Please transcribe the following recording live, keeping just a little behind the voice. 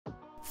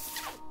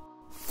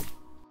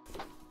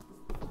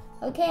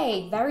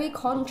Okay, very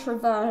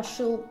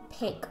controversial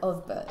pick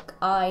of book,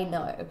 I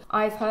know.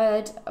 I've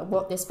heard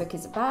what this book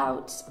is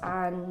about,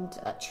 and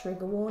a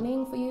trigger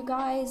warning for you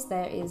guys,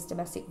 there is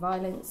domestic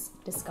violence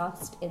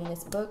discussed in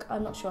this book.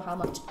 I'm not sure how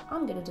much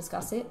I'm going to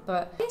discuss it,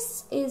 but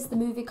this is the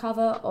movie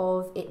cover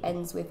of It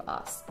Ends With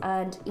Us.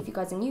 And if you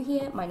guys are new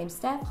here, my name's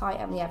Steph, hi,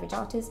 I'm the Average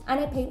Artist, and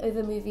I paint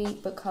over movie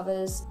book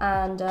covers,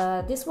 and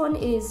this one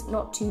is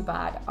not too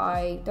bad.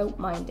 I don't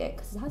mind it,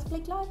 because it has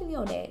Blake Lively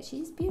on it.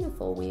 She's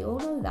beautiful, we all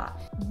know that.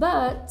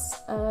 But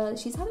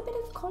she's had a bit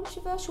of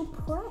controversial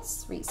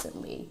press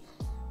recently,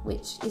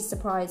 which is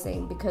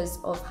surprising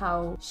because of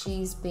how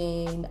she's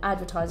been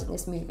advertising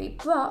this movie.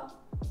 But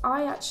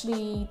I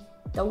actually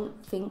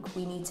don't think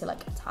we need to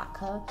like attack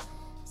her.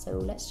 So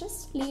let's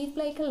just leave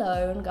Blake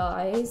alone,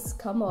 guys,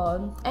 come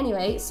on.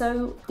 Anyway,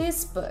 so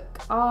this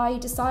book, I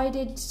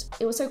decided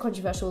it was so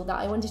controversial that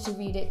I wanted to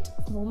read it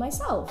for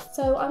myself.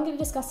 So I'm going to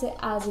discuss it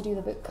as I do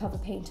the book cover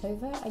paint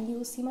over, and you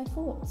will see my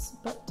thoughts.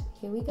 But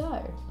here we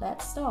go,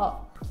 let's start.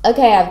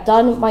 Okay, I've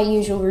done my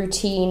usual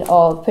routine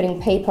of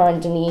putting paper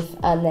underneath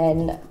and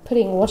then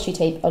putting washi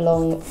tape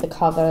along the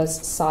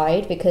cover's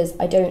side, because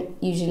I don't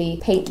usually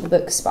paint the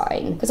book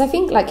spine, because I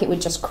think like it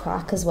would just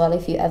crack as well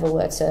if you ever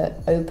were to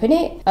open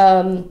it.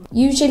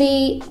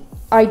 Usually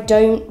I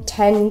don't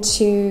tend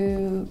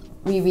to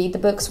reread the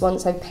books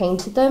once I've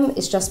painted them.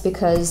 It's just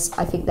because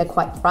I think they're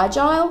quite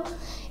fragile.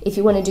 If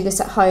you want to do this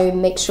at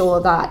home, make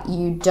sure that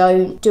you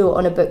don't do it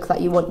on a book that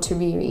you want to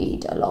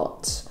reread a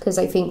lot, because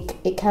I think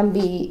it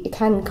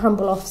can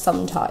crumble off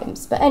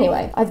sometimes. But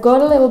anyway, I've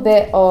got a little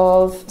bit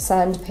of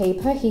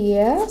sandpaper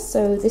here.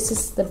 So this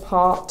is the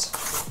part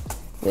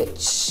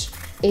which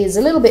is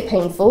a little bit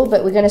painful,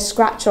 but we're going to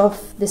scratch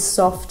off this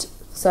soft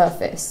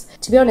surface.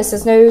 To be honest,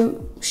 there's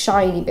no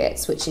shiny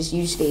bits, which is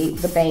usually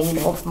the bane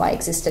of my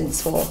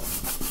existence for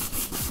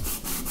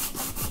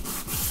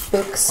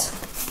books.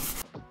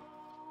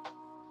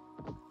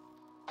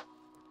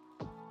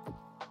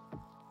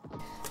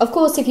 Of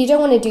course, if you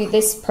don't want to do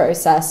this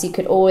process, you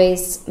could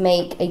always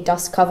make a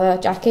dust cover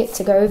jacket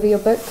to go over your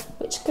book,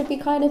 which could be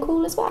kind of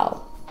cool as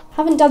well.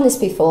 Haven't done this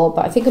before,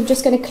 but I think I'm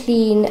just going to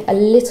clean a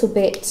little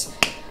bit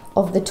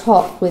of the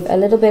top with a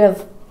little bit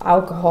of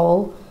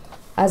alcohol,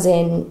 as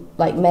in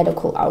like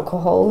medical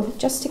alcohol,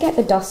 just to get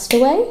the dust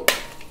away.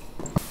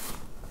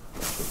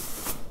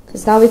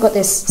 Because now we've got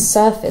this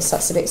surface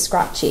that's a bit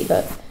scratchy,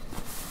 but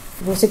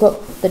we've also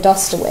got the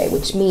dust away,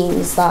 which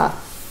means that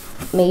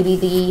maybe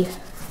the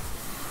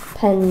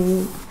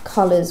pen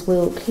colours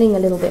will cling a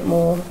little bit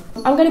more.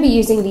 I'm going to be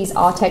using these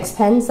Arrtx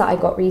pens that I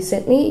got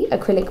recently,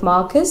 acrylic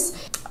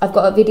markers. I've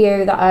got a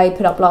video that I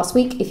put up last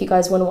week if you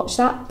guys want to watch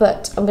that,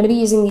 but I'm going to be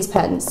using these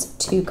pens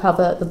to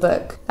cover the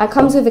book. That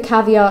comes with a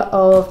caveat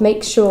of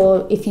make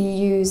sure if you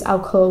use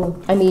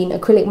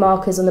acrylic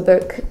markers on the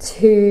book,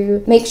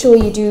 to make sure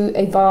you do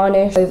a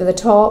varnish over the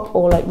top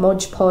or like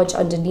Mod Podge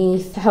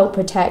underneath to help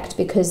protect,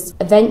 because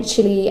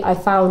eventually I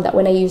found that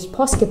when I used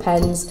Posca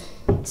pens,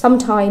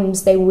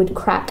 sometimes they would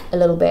crack a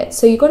little bit.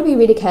 So you've got to be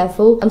really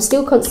careful. I'm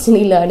still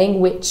constantly learning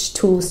which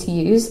tools to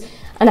use,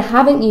 and I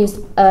haven't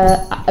used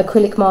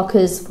acrylic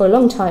markers for a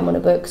long time on a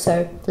book,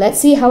 so let's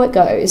see how it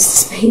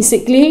goes.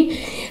 Basically,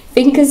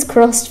 fingers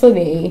crossed for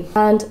me.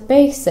 And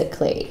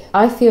basically,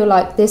 I feel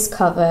like this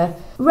cover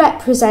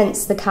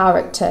represents the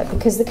character,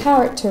 because the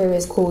character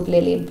is called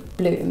Lily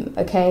Bloom,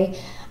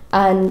 okay?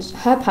 And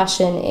her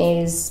passion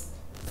is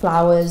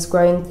flowers,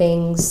 growing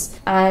things,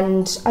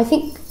 and I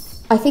think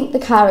the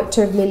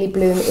character of Lily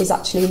Bloom is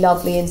actually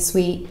lovely and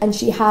sweet, and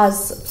she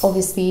has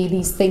obviously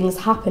these things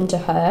happen to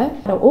her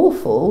that are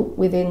awful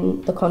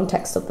within the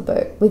context of the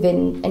book,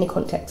 within any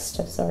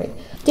context, sorry.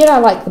 Did I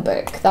like the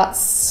book?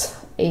 That's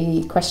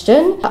a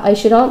question I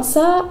should answer.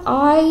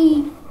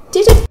 I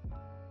didn't.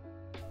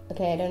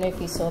 Okay, I don't know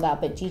if you saw that,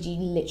 but Gigi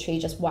literally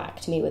just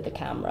whacked me with the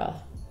camera.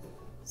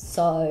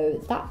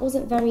 So that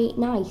wasn't very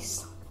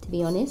nice, to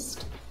be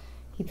honest.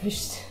 He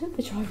pushed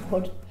the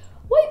tripod.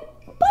 Wait,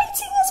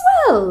 biting as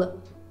well?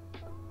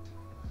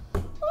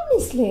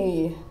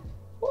 Honestly,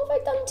 what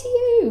have I done to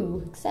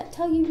you? Except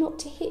tell you not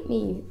to hit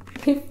me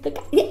with the...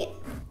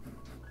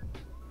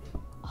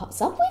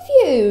 What's up with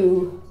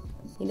you?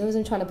 He knows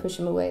I'm trying to push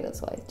him away,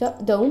 that's why.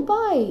 Don't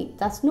bite,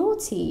 that's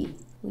naughty.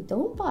 We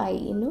don't bite,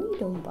 you know you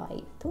don't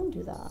bite. Don't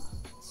do that.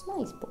 It's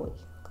nice, boy,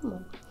 come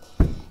on.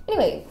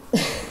 Anyway,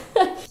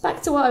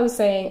 back to what I was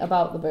saying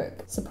about the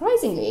book.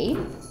 Surprisingly,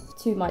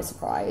 to my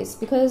surprise,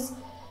 because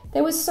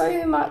there was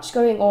so much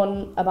going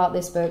on about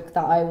this book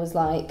that I was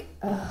like,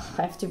 I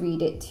have to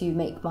read it to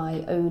make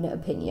my own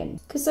opinion.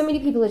 Because so many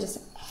people are just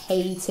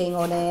hating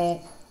on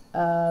it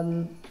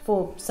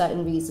for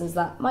certain reasons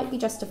that might be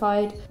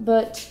justified.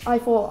 But I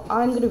thought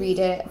I'm going to read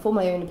it for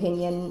my own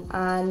opinion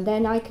and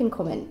then I can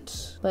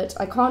comment. But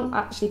I can't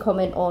actually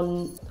comment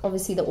on,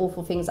 obviously, the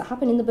awful things that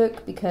happen in the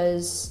book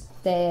because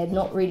they're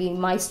not really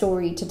my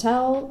story to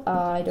tell.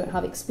 I don't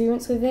have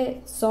experience with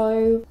it,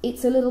 so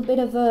it's a little bit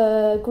of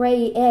a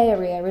grey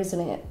area,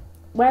 isn't it?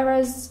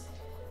 Whereas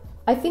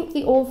I think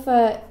the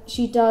author,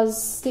 she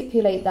does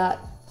stipulate that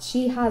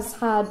she has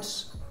had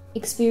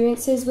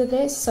experiences with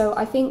this, so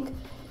I think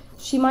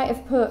she might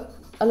have put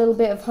a little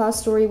bit of her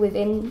story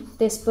within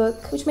this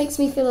book, which makes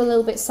me feel a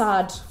little bit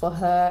sad for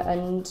her.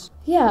 And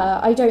yeah,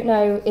 I don't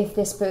know if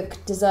this book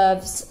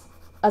deserves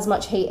as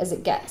much hate as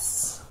it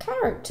gets.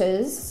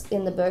 Characters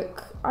in the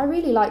book, I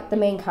really liked the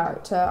main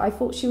character. I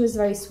thought she was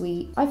very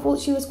sweet. I thought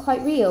she was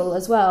quite real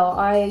as well.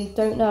 I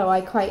don't know,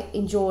 I quite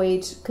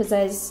enjoyed,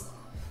 because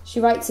she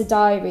writes a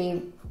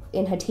diary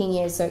in her teen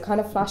years, so it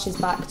kind of flashes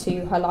back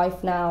to her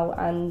life now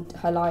and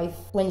her life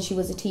when she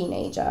was a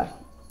teenager.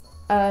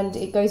 And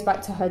it goes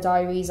back to her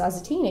diaries as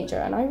a teenager,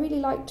 and I really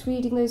liked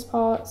reading those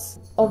parts.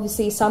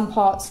 Obviously some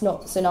parts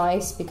not so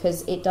nice,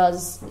 because it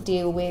does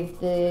deal with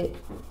the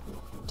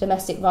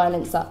domestic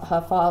violence that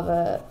her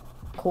father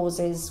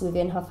causes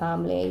within her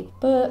family,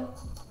 but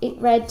it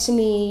read to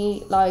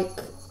me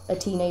like a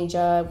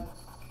teenager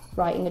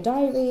writing a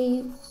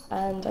diary,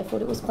 and I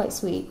thought it was quite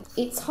sweet.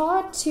 It's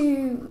hard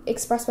to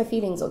express my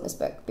feelings on this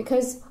book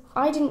because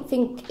I didn't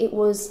think it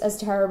was as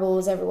terrible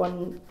as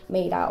everyone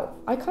made out.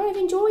 I kind of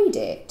enjoyed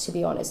it, to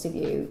be honest with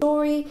you. The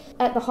story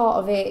at the heart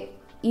of it,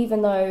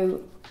 even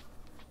though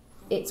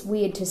it's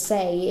weird to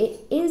say,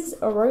 it is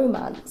a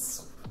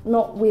romance,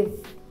 not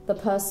with the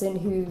person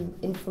who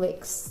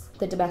inflicts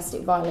the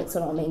domestic violence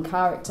on our main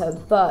character,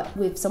 but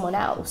with someone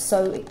else.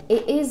 So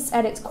it is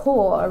at its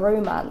core a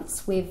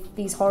romance with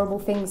these horrible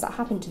things that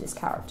happen to this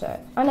character.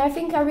 And I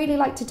think I really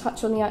like to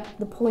touch on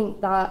the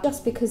point that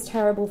just because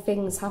terrible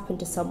things happen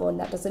to someone,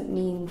 that doesn't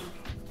mean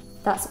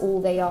that's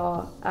all they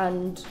are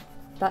and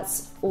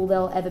that's all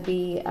they'll ever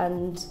be,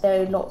 and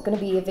they're not going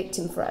to be a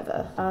victim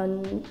forever.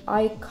 And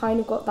I kind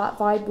of got that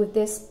vibe with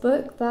this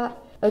book, that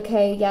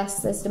okay,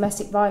 yes, there's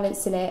domestic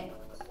violence in it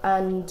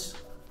and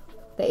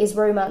there is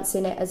romance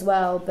in it as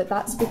well, but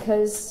that's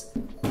because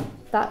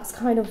that's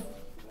kind of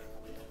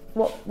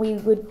what we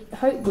would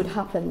hope would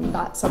happen,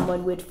 that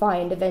someone would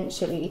find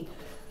eventually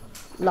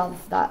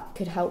love that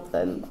could help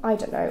them, I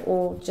don't know,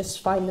 or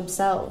just find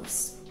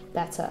themselves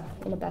better,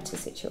 in a better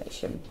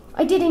situation.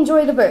 I did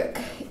enjoy the book.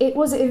 It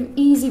was an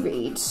easy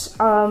read,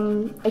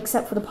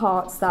 except for the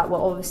parts that were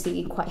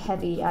obviously quite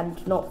heavy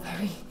and not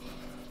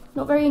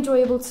very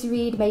enjoyable to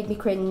read, made me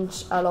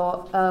cringe a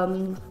lot.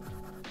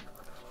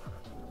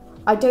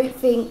 I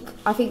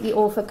think the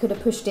author could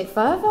have pushed it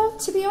further,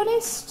 to be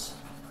honest,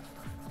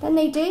 than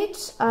they did.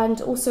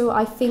 And also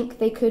I think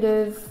they could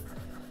have,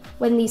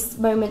 when these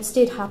moments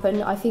did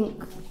happen, I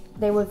think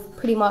they were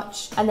pretty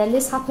much, and then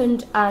this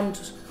happened, and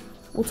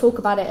we'll talk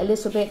about it a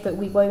little bit, but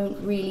we won't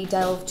really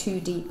delve too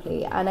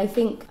deeply. And I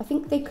think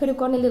they could have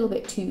gone a little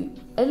bit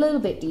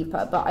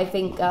deeper, but I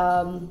think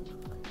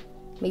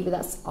maybe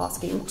that's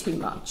asking too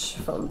much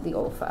from the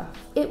author.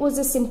 It was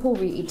a simple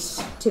read,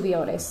 to be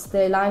honest.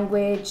 The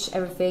language,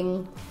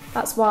 everything,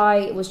 that's why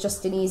it was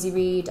just an easy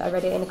read. I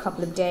read it in a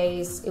couple of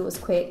days, it was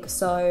quick,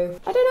 so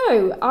I don't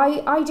know,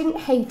 I didn't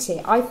hate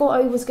it. I thought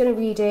I was gonna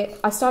read it.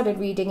 I started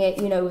reading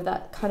it, you know, with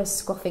that kind of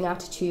scoffing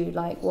attitude,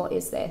 like, what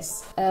is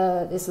this?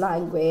 This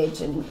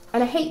language, and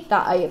I hate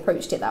that I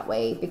approached it that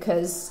way,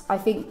 because I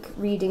think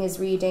reading is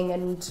reading,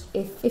 and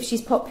if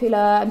she's popular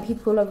and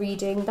people are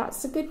reading,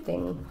 that's a good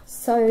thing.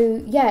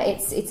 So yeah,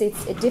 it's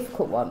a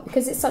difficult one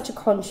because it's such a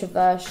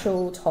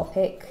controversial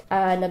topic,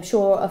 and I'm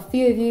sure a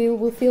few of you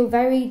will feel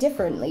very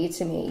differently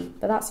to me,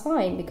 but that's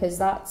fine, because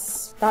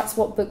that's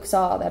what books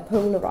are. They're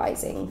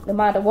polarizing. No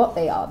matter what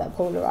they are, they're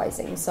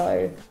polarizing.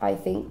 So I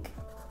think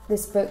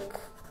this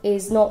book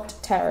is not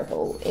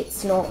terrible.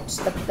 It's not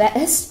the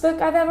best book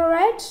I've ever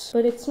read,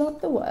 but it's not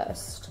the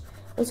worst.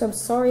 Also, I'm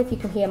sorry if you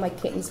can hear my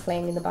kittens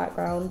playing in the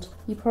background.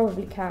 You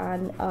probably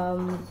can.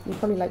 You're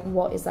probably like,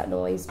 what is that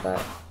noise?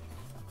 But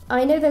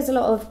I know there's a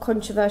lot of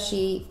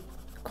controversy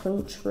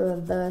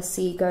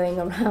going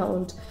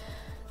around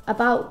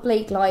about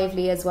Blake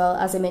Lively, as well,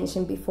 as I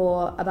mentioned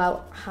before,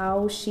 about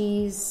how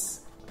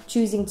she's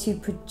choosing to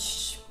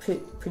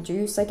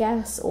produce, I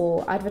guess,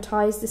 or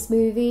advertise this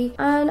movie.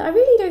 And I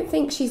really don't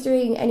think she's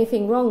doing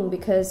anything wrong,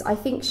 because I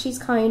think she's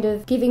kind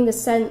of giving the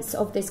sense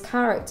of this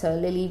character,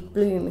 Lily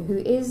Bloom,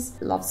 who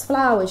loves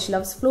flowers, she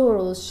loves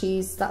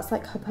florals, that's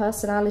like her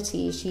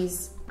personality.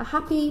 She's a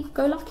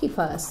happy-go-lucky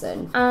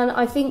person. And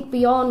I think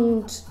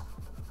beyond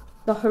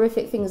the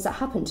horrific things that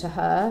happen to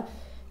her,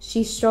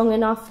 she's strong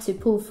enough to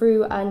pull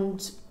through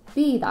and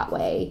be that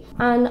way.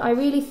 And I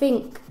really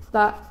think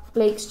that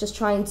Blake's just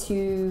trying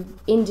to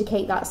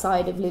indicate that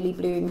side of Lily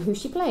Bloom, who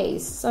she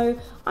plays. So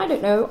I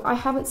don't know, I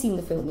haven't seen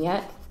the film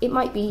yet. It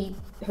might be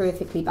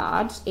horrifically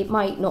bad, it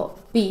might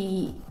not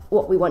be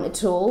what we want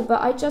at all,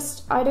 but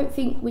I don't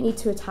think we need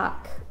to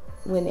attack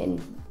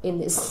women in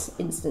this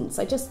instance.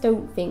 I just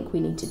don't think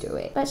we need to do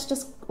it. Let's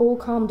just all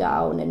calm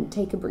down and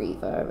take a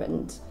breather,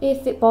 and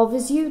if it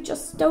bothers you,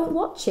 just don't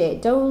watch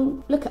it.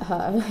 Don't look at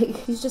her. Like,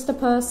 she's just a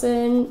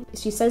person.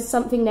 She says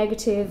something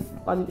negative.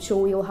 I'm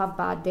sure we all have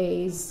bad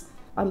days.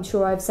 I'm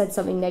sure I've said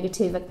something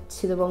negative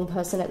to the wrong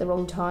person at the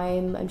wrong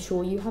time. I'm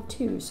sure you have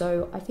too.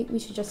 So I think we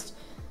should just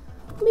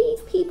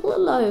leave people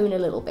alone a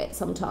little bit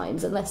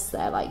sometimes, unless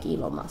they're like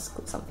Elon Musk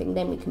or something,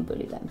 then we can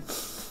bully them.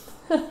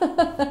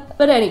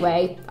 But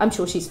anyway, I'm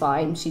sure she's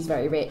fine. She's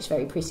very rich,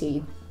 very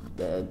pretty,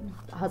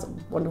 has a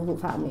wonderful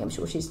family. I'm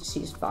sure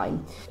she's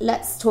fine.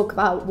 Let's talk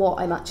about what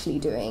I'm actually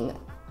doing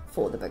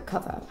for the book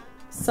cover.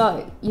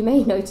 So you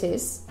may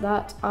notice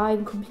that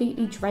I'm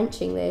completely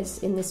drenching this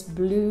in this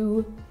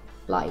blue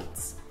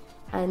light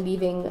and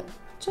leaving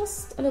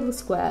just a little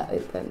square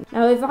open.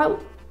 Now,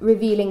 without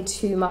revealing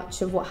too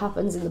much of what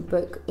happens in the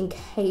book in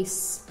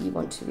case you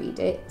want to read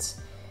it,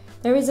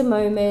 there is a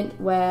moment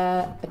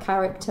where a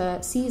character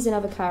sees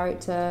another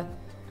character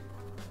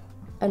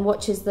and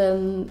watches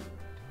them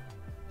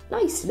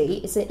nicely.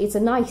 It's a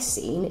nice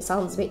scene. It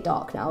sounds a bit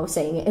dark now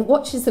saying it. It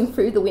watches them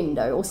through the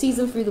window or sees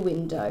them through the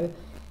window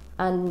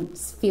and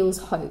feels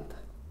hope.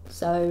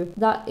 So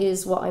that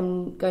is what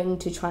I'm going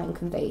to try and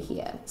convey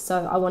here.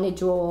 So I want to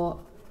draw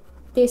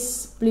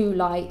this blue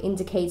light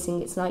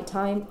indicating it's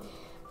nighttime,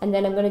 and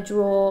then I'm going to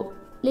draw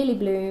Lily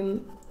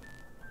Bloom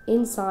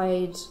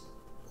inside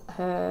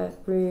her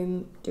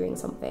room doing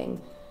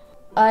something.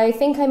 I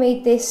think I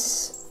made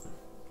this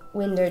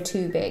window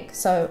too big,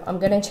 so I'm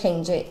going to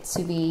change it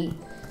to be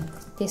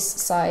this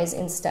size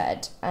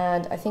instead.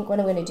 And I think what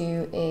I'm going to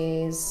do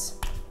is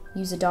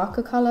use a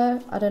darker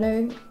colour. I don't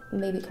know,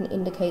 maybe it can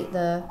indicate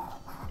the...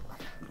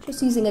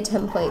 Just using a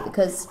template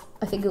because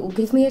I think it will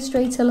give me a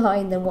straighter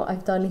line than what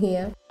I've done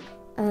here.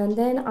 And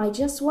then I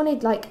just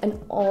wanted like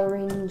an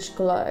orange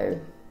glow.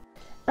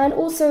 And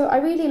also I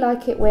really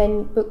like it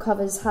when book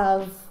covers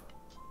have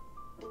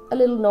a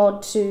little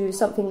nod to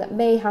something that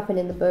may happen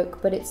in the book,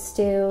 but it's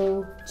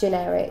still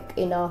generic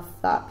enough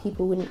that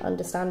people wouldn't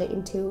understand it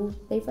until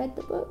they've read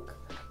the book.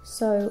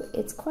 So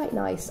it's quite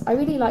nice. I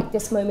really like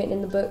this moment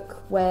in the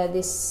book where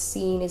this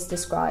scene is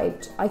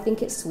described. I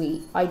think it's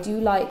sweet. I do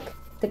like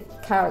the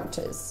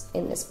characters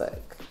in this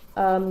book.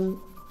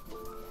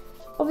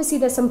 Obviously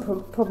there's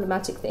some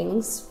problematic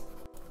things,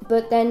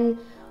 but then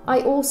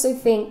I also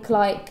think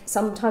like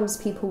sometimes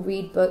people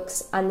read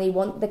books and they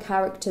want the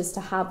characters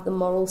to have the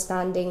moral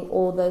standing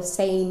or the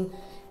same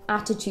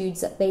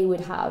attitudes that they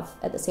would have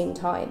at the same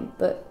time,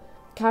 but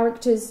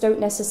characters don't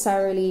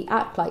necessarily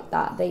act like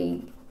that.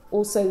 They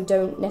also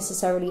don't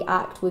necessarily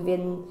act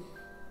within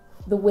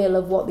the will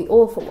of what the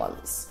author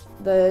wants.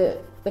 The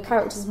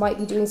characters might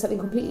be doing something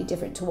completely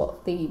different to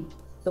what the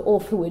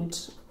author would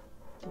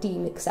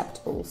deem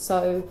acceptable.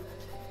 So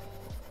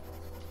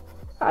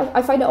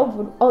I find it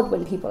odd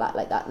when people act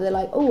like that. They're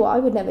like, oh, I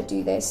would never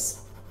do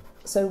this.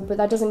 So, but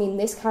that doesn't mean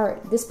this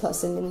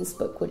person in this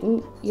book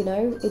wouldn't, you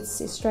know?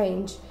 It's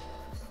strange.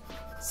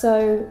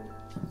 So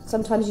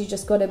sometimes you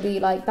just gotta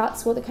be like,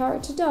 that's what the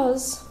character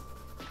does.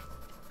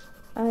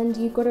 And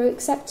you've got to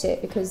accept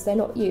it because they're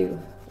not you.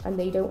 And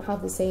they don't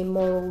have the same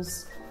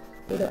morals.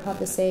 They don't have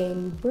the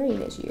same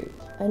brain as you.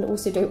 And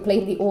also don't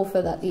blame the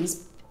author that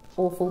these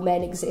awful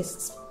men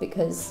exist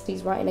because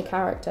he's writing a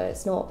character.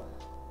 It's not...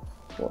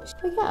 But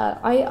yeah,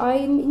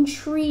 I'm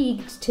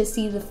intrigued to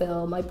see the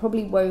film. I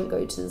probably won't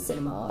go to the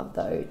cinema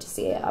though to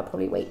see it. I'll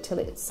probably wait till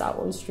it's out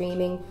on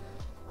streaming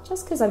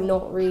just because I'm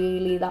not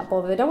really that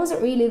bothered. I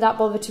wasn't really that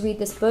bothered to read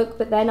this book,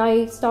 but then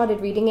I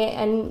started reading it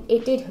and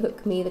it did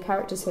hook me. The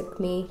characters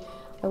hooked me.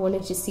 I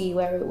wanted to see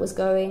where it was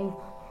going.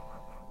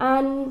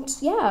 And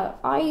yeah,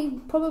 I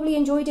probably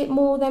enjoyed it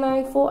more than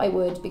I thought I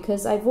would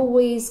because I've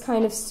always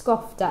kind of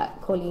scoffed at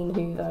Colleen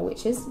Hoover,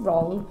 which is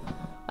wrong.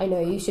 I know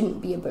you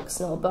shouldn't be a book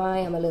snob, but I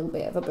am a little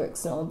bit of a book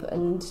snob,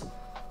 and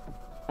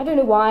I don't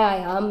know why I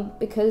am,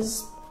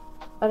 because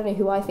I don't know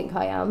who I think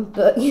I am,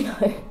 but you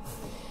know,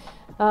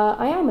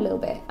 I am a little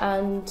bit,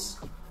 and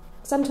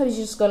sometimes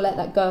you just gotta let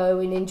that go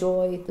and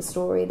enjoy the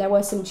story. There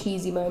were some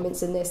cheesy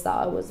moments in this that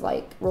I was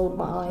like, rolled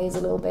my eyes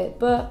a little bit,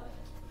 but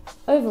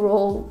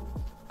overall,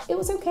 it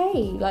was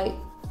okay. Like,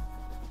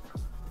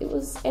 it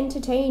was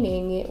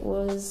entertaining. It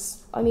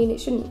was, I mean, it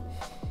shouldn't...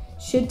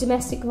 Should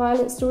domestic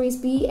violence stories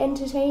be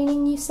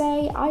entertaining, you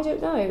say? I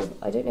don't know.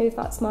 I don't know if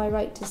that's my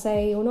right to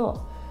say or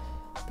not.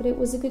 But it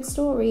was a good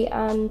story,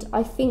 and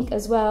I think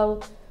as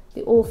well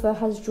the author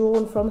has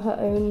drawn from her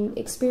own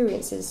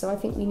experiences, so I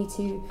think we need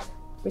to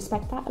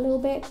respect that a little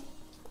bit.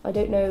 I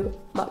don't know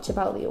much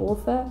about the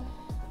author.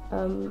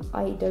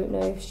 I don't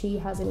know if she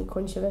has any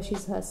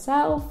controversies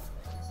herself.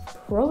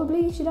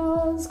 Probably she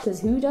does,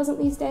 because who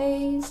doesn't these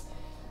days?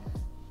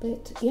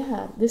 But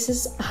yeah, this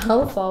is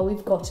how far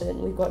we've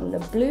gotten. We've gotten a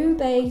blue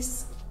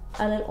base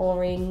and an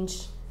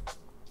orange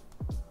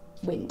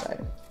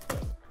window.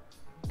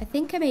 I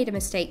think I made a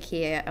mistake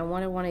here, and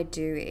what I want to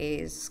do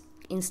is,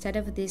 instead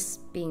of this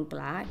being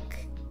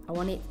black, I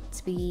want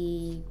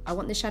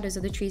the shadows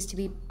of the trees to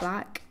be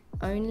black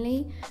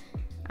only,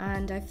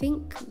 and I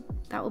think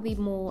that will be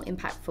more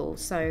impactful.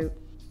 So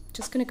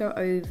just going to go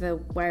over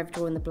where I've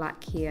drawn the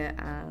black here,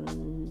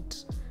 and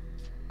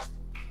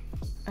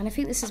I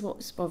think this is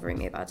what's bothering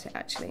me about it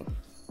actually.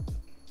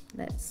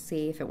 Let's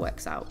see if it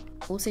works out.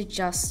 Also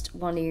just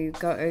want to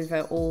go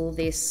over all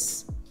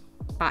this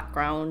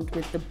background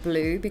with the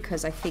blue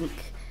because I think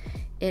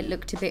it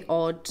looked a bit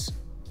odd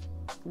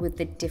with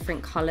the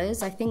different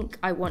colours. I think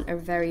I want a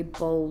very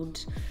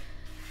bold,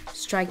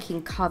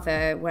 striking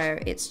cover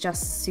where it's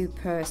just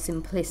super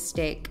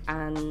simplistic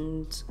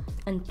and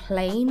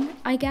plain,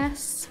 I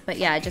guess. But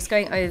yeah, just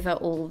going over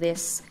all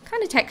this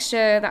kind of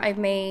texture that I've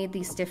made,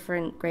 these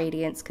different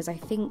gradients, because I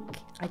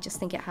just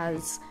think it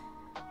has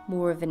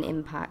more of an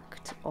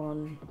impact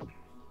on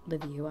the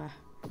viewer.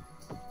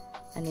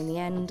 And in the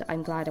end,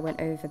 I'm glad I went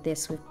over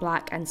this with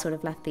black and sort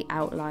of left the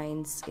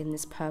outlines in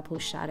this purple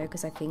shadow,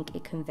 because I think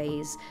it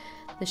conveys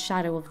the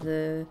shadow of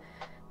the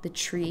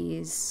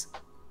trees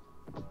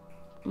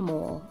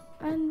more.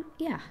 And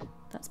yeah,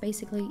 that's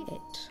basically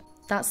it.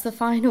 That's the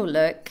final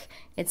look.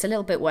 It's a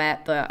little bit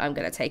wet, but I'm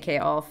gonna take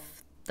it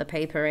off the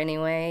paper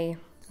anyway.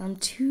 I'm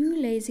too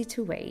lazy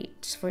to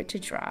wait for it to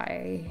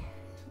dry.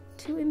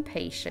 Too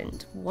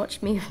impatient.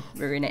 Watch me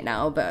ruin it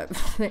now, but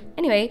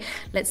anyway,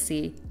 let's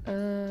see.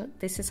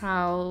 This is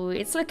how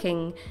it's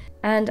looking,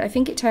 and I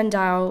think it turned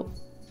out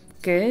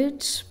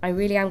good. I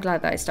really am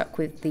glad that I stuck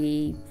with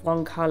the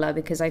one color,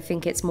 because I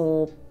think it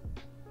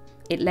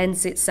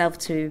lends itself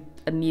to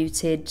a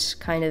muted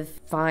kind of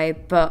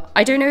vibe, but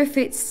I don't know if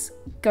it's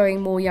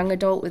going more young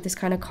adult with this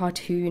kind of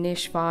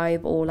cartoonish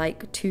vibe, or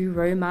like too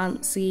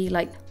romancy,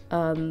 like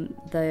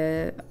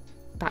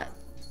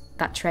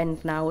that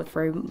trend now with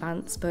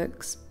romance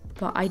books.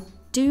 But I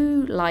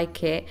do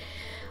like it.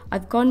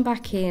 I've gone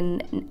back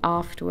in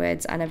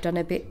afterwards and I've done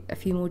a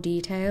few more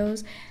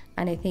details,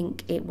 and I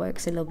think it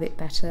works a little bit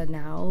better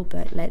now,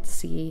 but let's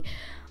see.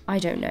 I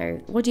don't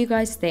know. What do you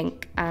guys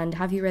think? And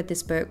have you read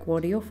this book?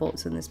 What are your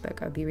thoughts on this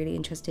book? I'd be really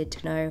interested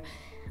to know.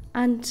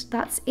 And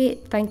that's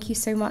it. Thank you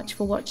so much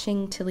for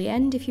watching till the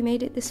end. If you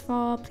made it this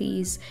far,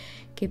 please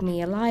give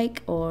me a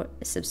like or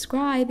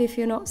subscribe if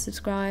you're not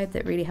subscribed.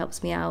 That really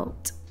helps me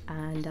out.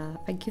 And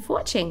thank you for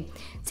watching.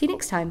 See you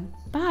next time.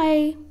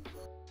 Bye.